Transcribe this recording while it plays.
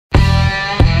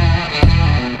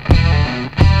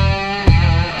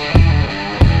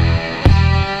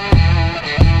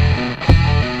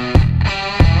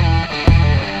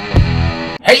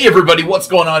Hey everybody, what's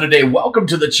going on today? Welcome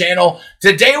to the channel.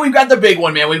 Today we've got the big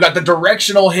one, man. We've got the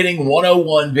Directional Hitting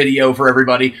 101 video for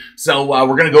everybody. So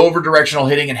we're going to go over directional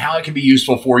hitting and how it can be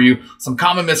useful for you, some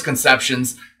common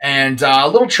misconceptions, and a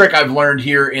little trick I've learned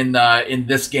here in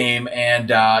this game and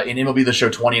in MLB The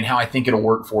Show 20 and how I think it'll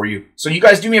work for you. So you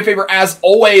guys do me a favor, as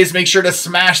always, make sure to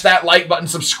smash that like button,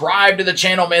 subscribe to the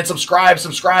channel, man. Subscribe.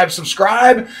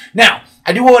 Now,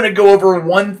 I do want to go over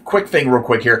one quick thing real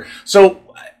quick here. So,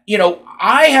 you know,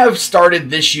 I have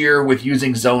started this year with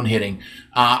using zone hitting.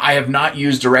 I have not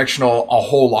used directional a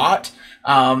whole lot.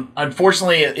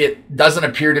 Unfortunately, it doesn't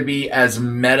appear to be as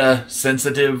meta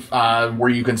sensitive where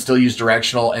you can still use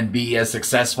directional and be as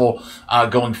successful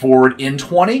going forward in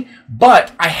 20.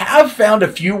 But I have found a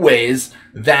few ways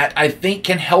that I think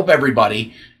can help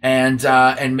everybody and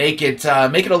make it a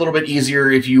little bit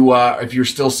easier if you're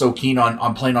still so keen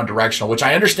on playing on directional, which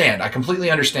I understand. I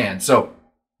completely understand. So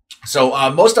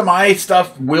most of my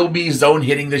stuff will be zone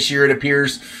hitting this year, it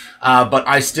appears, but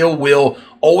I still will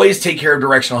always take care of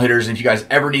directional hitters. And if you guys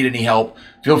ever need any help,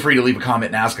 feel free to leave a comment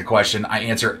and ask a question. I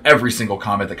answer every single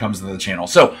comment that comes into the channel.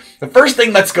 So the first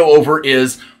thing let's go over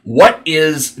is, what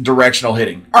is directional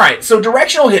hitting? All right, so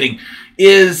directional hitting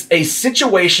is a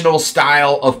situational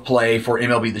style of play for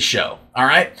MLB The Show. All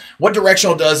right, what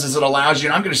directional does is it allows you,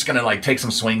 and I'm just gonna like take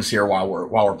some swings here while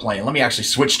we're playing. Let me actually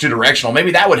switch to directional.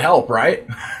 Maybe that would help, right?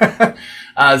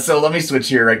 So let me switch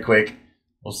here right quick.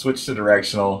 We'll switch to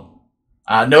directional.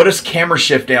 Notice camera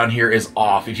shift down here is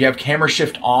off. If you have camera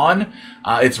shift on,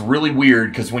 it's really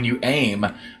weird because when you aim,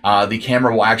 the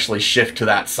camera will actually shift to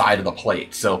that side of the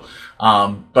plate. So,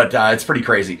 but it's pretty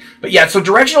crazy. But yeah, so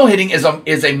directional hitting is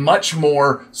a much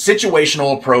more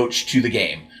situational approach to the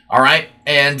game. All right,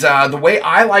 and the way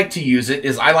I like to use it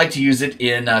is I like to use it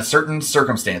in certain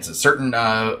circumstances, certain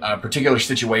particular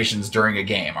situations during a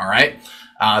game. All right,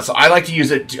 so I like to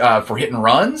use it for hit and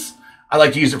runs. I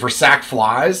like to use it for sack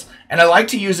flies, and I like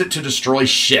to use it to destroy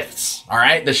shifts. All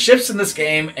right, the shifts in this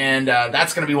game, and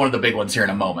that's going to be one of the big ones here in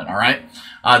a moment. All right,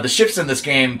 the shifts in this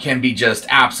game can be just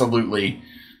absolutely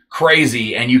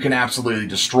crazy, and you can absolutely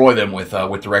destroy them with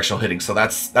directional hitting. So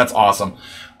that's awesome.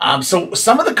 So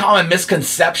some of the common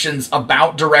misconceptions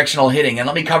about directional hitting, and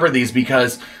let me cover these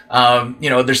because, you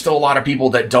know, there's still a lot of people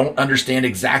that don't understand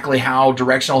exactly how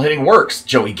directional hitting works.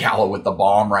 Joey Gallo with the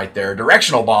bomb right there.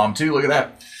 Directional bomb too. Look at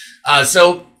that.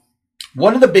 So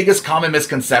one of the biggest common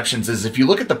misconceptions is if you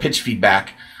look at the pitch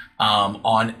feedback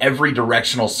on every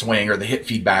directional swing, or the hit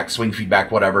feedback, swing feedback,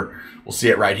 whatever, we'll see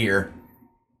it right here.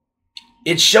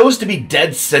 It shows to be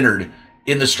dead centered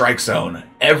in the strike zone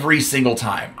every single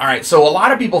time. All right, so a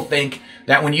lot of people think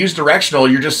that when you use directional,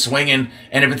 you're just swinging,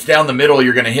 and if it's down the middle,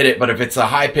 you're going to hit it. But if it's a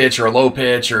high pitch or a low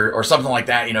pitch or something like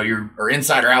that, you know, or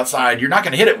inside or outside, you're not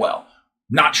going to hit it well.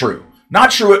 Not true. Not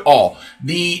true at all.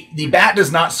 The bat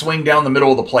does not swing down the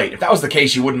middle of the plate. If that was the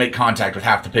case, you wouldn't make contact with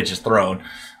half the pitches thrown.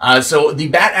 So the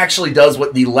bat actually does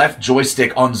what the left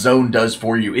joystick on zone does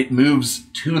for you. It moves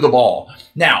to the ball.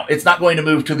 Now, it's not going to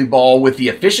move to the ball with the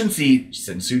efficiency,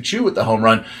 Sin-Soo Choo with the home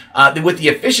run, with the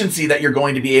efficiency that you're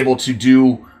going to be able to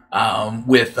do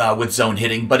with zone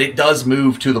hitting, but it does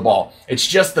move to the ball. It's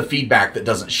just the feedback that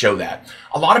doesn't show that.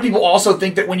 A lot of people also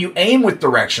think that when you aim with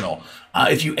directional,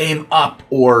 if you aim up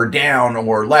or down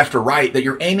or left or right, that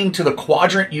you're aiming to the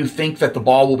quadrant you think that the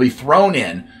ball will be thrown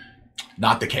in.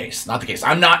 Not the case. Not the case.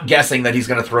 I'm not guessing that he's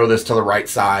going to throw this to the right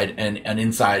side and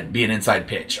be an inside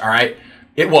pitch. All right.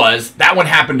 That one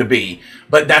happened to be,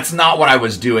 but that's not what I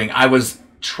was doing. I was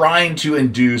trying to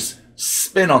induce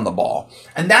spin on the ball.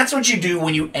 And that's what you do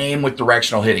when you aim with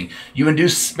directional hitting. You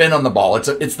induce spin on the ball.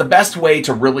 It's the best way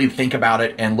to really think about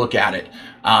it and look at it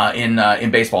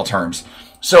in baseball terms.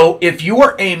 So if you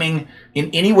are aiming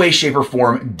in any way, shape, or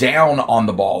form down on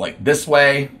the ball, like this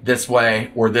way,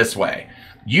 or this way,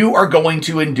 you are going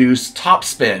to induce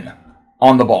topspin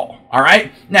on the ball. All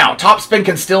right. Now, topspin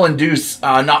can still induce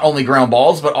not only ground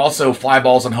balls, but also fly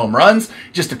balls and home runs.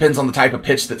 Just depends on the type of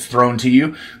pitch that's thrown to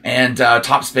you. And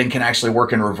topspin can actually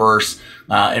work in reverse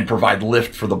and provide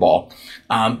lift for the ball.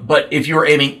 But if you're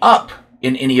aiming up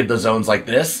in any of the zones like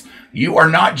this, you are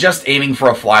not just aiming for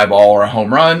a fly ball or a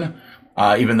home run,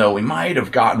 even though we might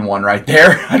have gotten one right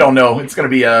there. I don't know. It's going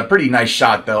to be a pretty nice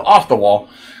shot, though, off the wall.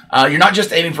 You're not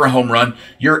just aiming for a home run.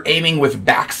 You're aiming with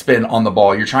backspin on the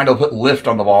ball. You're trying to put lift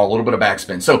on the ball, a little bit of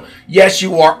backspin. So, yes,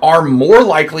 you are more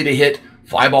likely to hit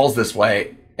fly balls this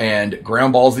way and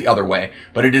ground balls the other way,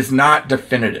 but it is not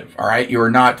definitive, all right? You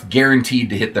are not guaranteed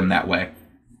to hit them that way,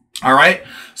 all right?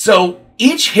 So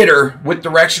each hitter with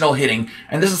directional hitting,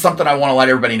 and this is something I want to let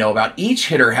everybody know about, each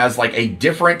hitter has like a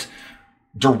different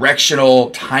directional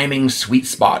timing sweet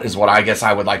spot is what I guess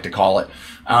I would like to call it,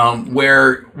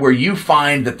 where you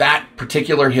find that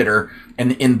particular hitter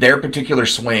and in their particular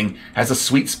swing has a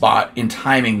sweet spot in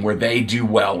timing where they do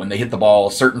well when they hit the ball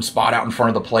a certain spot out in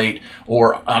front of the plate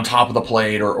or on top of the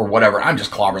plate or whatever. I'm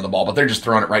just clobbering the ball, but they're just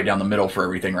throwing it right down the middle for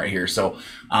everything right here. So,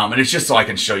 and it's just so I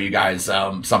can show you guys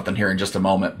something here in just a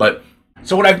moment. But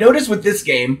so what I've noticed with this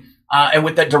game and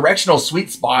with that directional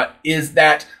sweet spot is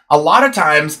that a lot of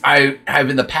times I have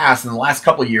in the past, in the last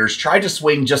couple of years, tried to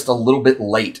swing just a little bit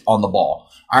late on the ball.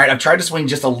 All right, I've tried to swing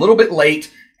just a little bit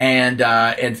late, and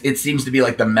it seems to be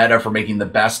like the meta for making the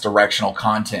best directional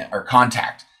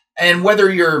contact. And whether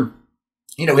you're,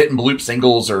 hitting bloop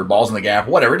singles or balls in the gap,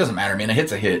 whatever, it doesn't matter, man. A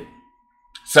hit's a hit.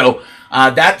 So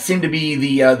that seemed to be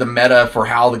the meta for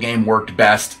how the game worked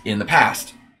best in the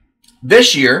past.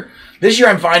 This year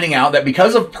I'm finding out that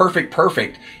because of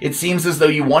perfect, it seems as though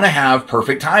you want to have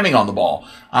perfect timing on the ball.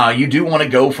 You do want to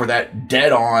go for that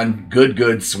dead-on,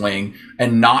 good swing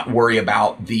and not worry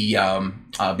about the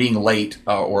being late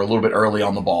or a little bit early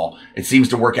on the ball. It seems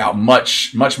to work out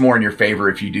much more in your favor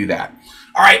if you do that.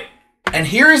 All right, and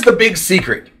here is the big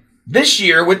secret. This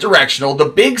year with directional, the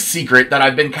big secret that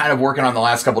I've been kind of working on the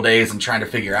last couple days and trying to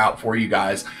figure out for you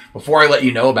guys before I let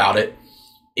you know about it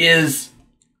is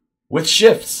with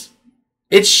shifts.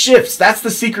 It's shifts. That's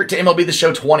the secret to MLB The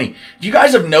Show 20. If you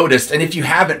guys have noticed, and if you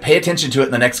haven't, pay attention to it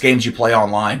in the next games you play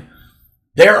online.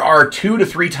 There are 2 to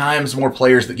 3 times more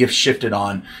players that get shifted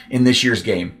on in this year's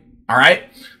game. All right?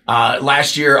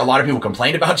 Last year, a lot of people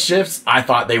complained about shifts. I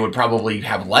thought they would probably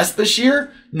have less this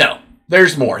year. No,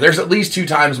 there's more. There's at least 2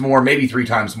 times more, maybe 3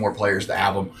 times more players that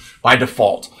have them by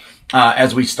default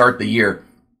as we start the year.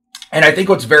 And I think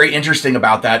what's very interesting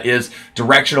about that is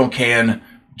directional can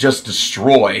just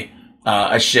destroy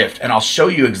a shift. And I'll show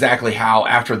you exactly how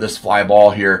after this fly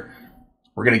ball here,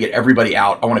 we're going to get everybody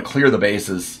out. I want to clear the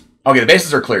bases. Okay, the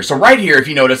bases are clear. So right here, if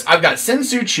you notice, I've got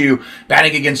Sin-Soo Choo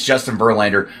batting against Justin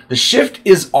Verlander. The shift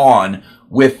is on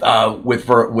with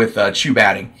Choo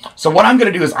batting. So what I'm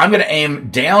going to do is I'm going to aim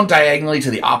down diagonally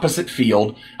to the opposite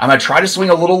field. I'm going to try to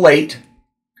swing a little late.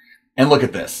 And look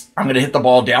at this. I'm going to hit the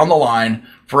ball down the line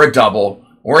for a double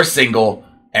or a single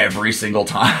every single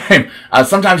time.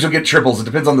 Sometimes you'll get triples. It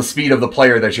depends on the speed of the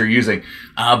player that you're using.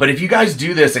 But if you guys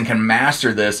do this and can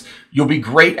master this, you'll be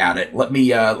great at it. Let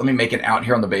me make it out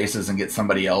here on the bases and get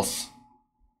somebody else.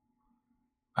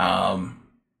 Hold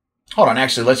on.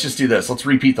 Actually, let's just do this. Let's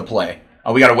repeat the play.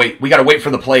 Oh, we gotta wait. We gotta wait for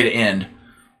the play to end.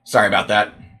 Sorry about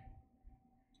that.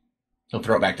 He'll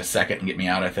throw it back to second and get me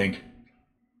out, I think.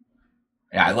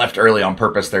 Yeah, I left early on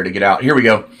purpose there to get out. Here we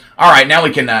go. All right, now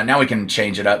we can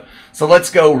change it up. So let's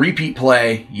go repeat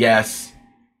play. Yes.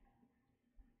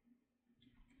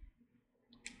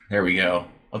 There we go.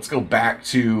 Let's go back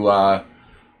to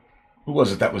who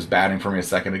was it that was batting for me a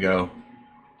second ago?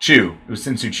 Choo. It was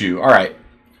Sin-Soo Choo. All right.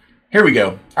 Here we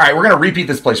go. All right, we're going to repeat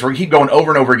this play. So we're going to keep going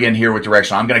over and over again here with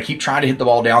directional. I'm going to keep trying to hit the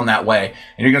ball down that way,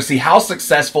 and you're going to see how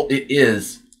successful it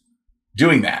is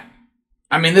doing that.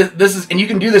 I mean, this is, and you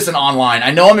can do this in online.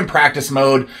 I know I'm in practice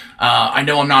mode. I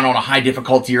know I'm not on a high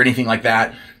difficulty or anything like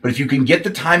that. But if you can get the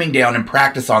timing down and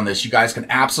practice on this, you guys can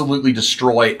absolutely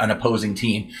destroy an opposing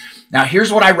team. Now,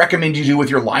 here's what I recommend you do with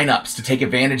your lineups to take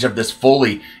advantage of this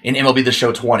fully in MLB The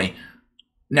Show 20.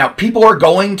 Now, people are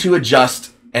going to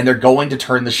adjust and they're going to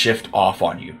turn the shift off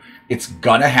on you. It's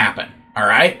gonna happen, all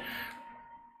right?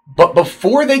 But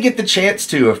before they get the chance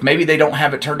to, if maybe they don't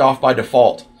have it turned off by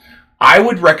default, I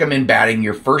would recommend batting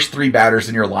your first 3 batters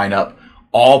in your lineup,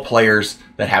 all players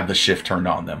that have the shift turned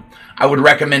on them. I would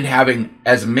recommend having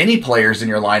as many players in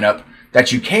your lineup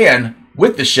that you can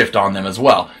with the shift on them as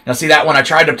well. Now, see that when I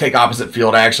tried to take opposite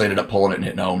field, I actually ended up pulling it and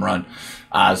hitting a home run.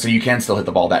 So you can still hit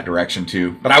the ball that direction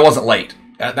too. But I wasn't late.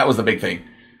 That was the big thing.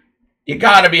 You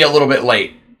got to be a little bit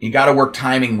late. You got to work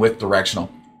timing with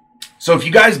directional. So if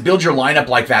you guys build your lineup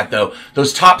like that, though,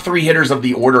 those top 3 hitters of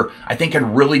the order, I think,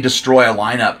 can really destroy a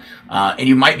lineup. And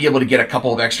you might be able to get a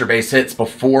couple of extra base hits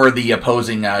before the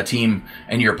opposing team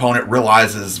and your opponent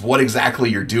realizes what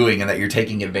exactly you're doing and that you're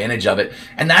taking advantage of it.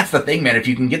 And that's the thing, man. If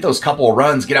you can get those couple of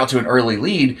runs, get out to an early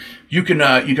lead, you can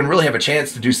really have a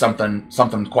chance to do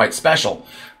something quite special.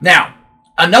 Now,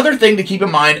 another thing to keep in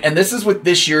mind, and this is with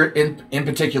this year in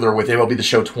particular with MLB The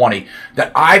Show 20,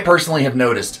 that I personally have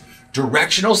noticed,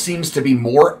 directional seems to be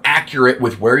more accurate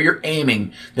with where you're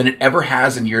aiming than it ever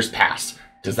has in years past.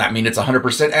 Does that mean it's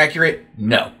 100% accurate?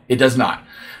 No, it does not.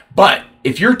 But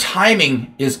if your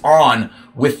timing is on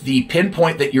with the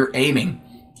pinpoint that you're aiming,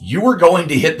 you are going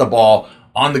to hit the ball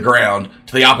on the ground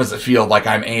to the opposite field like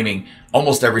I'm aiming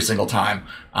almost every single time.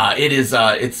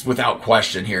 It's without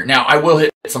question here. Now, I will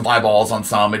hit some fly balls on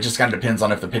some. It just kind of depends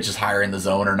on if the pitch is higher in the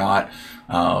zone or not.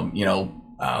 So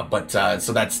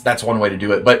that's one way to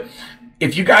do it. But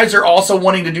if you guys are also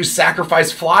wanting to do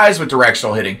sacrifice flies with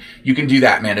directional hitting, you can do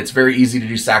that, man. It's very easy to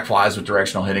do sac flies with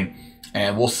directional hitting.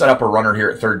 And we'll set up a runner here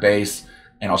at third base,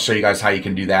 and I'll show you guys how you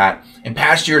can do that. In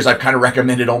past years, I've kind of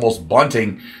recommended almost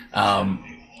bunting.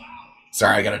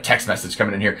 Sorry, I got a text message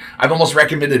coming in here. I've almost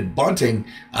recommended bunting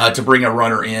to bring a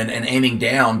runner in and aiming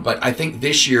down. But I think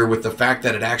this year, with the fact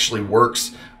that it actually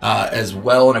works as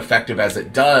well and effective as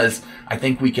it does, I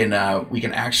think we can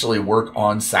actually work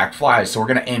on sac flies. So we're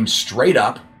going to aim straight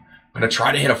up. I'm going to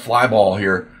try to hit a fly ball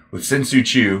here with Sin-Soo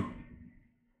Choo.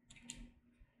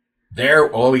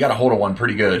 There. Oh, we got a hold of one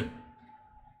pretty good.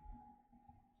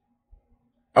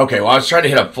 Okay, well, I was trying to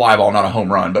hit a fly ball, not a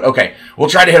home run. But okay, we'll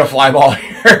try to hit a fly ball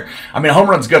here. I mean, a home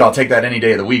run's good. I'll take that any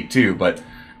day of the week, too. But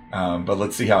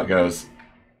let's see how it goes.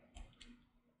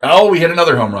 Oh, we hit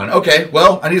another home run. Okay,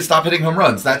 well, I need to stop hitting home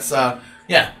runs. That's,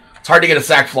 yeah. It's hard to get a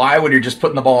sac fly when you're just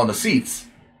putting the ball in the seats.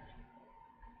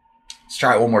 Let's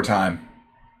try it one more time.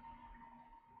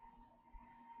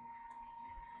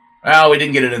 Oh, we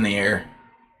didn't get it in the air.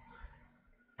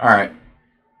 All right.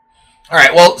 All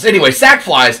right, well, so anyway, sac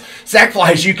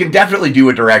flies you can definitely do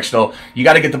with directional. You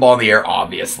got to get the ball in the air,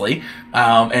 obviously,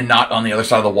 and not on the other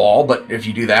side of the wall. But if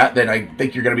you do that, then I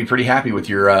think you're going to be pretty happy with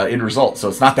your end result. So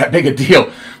it's not that big a deal.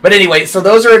 But anyway, so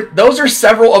those are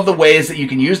several of the ways that you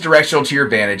can use directional to your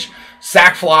advantage.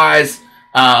 Sac flies,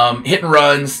 hit and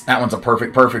runs. That one's a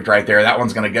perfect right there. That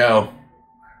one's going to go.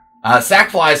 Sac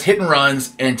flies, hit and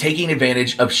runs, and taking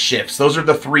advantage of shifts. Those are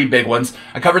the three big ones.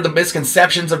 I covered the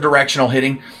misconceptions of directional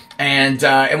hitting, and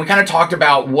we kind of talked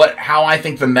about how I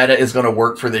think the meta is going to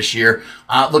work for this year.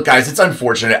 Look, guys, it's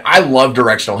unfortunate. I love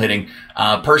directional hitting.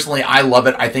 Personally, I love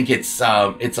it. I think it's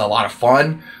a lot of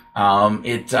fun.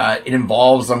 It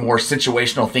involves a more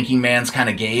situational thinking man's kind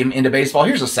of game into baseball.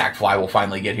 Here's a sac fly we'll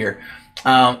finally get here,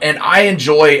 and I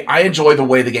enjoy the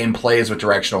way the game plays with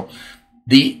directional.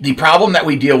 The problem that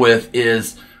we deal with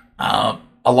is a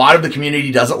lot of the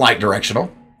community doesn't like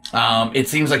directional. It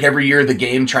seems like every year the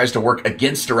game tries to work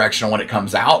against directional when it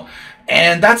comes out.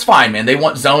 And that's fine, man. They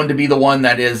want zone to be the one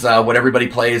that is what everybody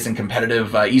plays in competitive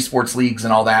esports leagues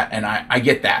and all that. And I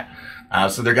get that.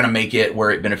 So they're going to make it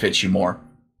where it benefits you more.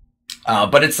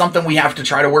 But it's something we have to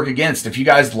try to work against. If you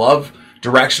guys love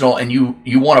directional and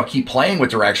you want to keep playing with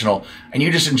directional and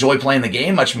you just enjoy playing the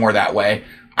game much more that way,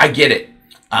 I get it.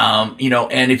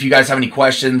 And if you guys have any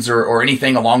questions or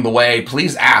anything along the way,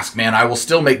 please ask, man. I will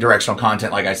still make directional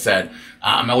content. Like I said,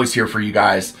 I'm always here for you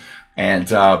guys. And,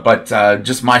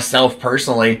 just myself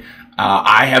personally,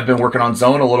 I have been working on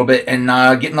zone a little bit and,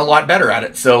 getting a lot better at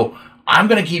it. So I'm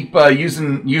going to keep,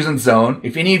 using zone.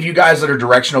 If any of you guys that are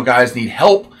directional guys need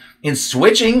help in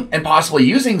switching and possibly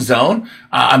using zone,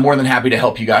 I'm more than happy to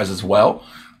help you guys as well.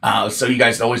 So you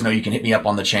guys always know you can hit me up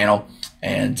on the channel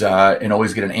and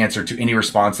always get an answer to any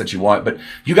response that you want. But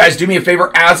you guys do me a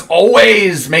favor, as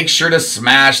always, make sure to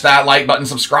smash that like button,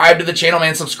 subscribe to the channel,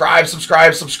 man.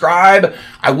 Subscribe.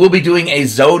 I will be doing a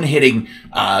zone hitting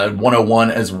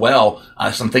 101 as well.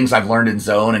 Some things I've learned in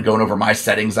zone and going over my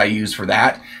settings I use for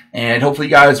that. And hopefully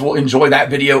you guys will enjoy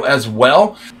that video as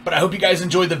well. But I hope you guys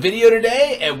enjoyed the video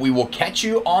today, and we will catch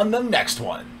you on the next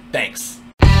one. Thanks.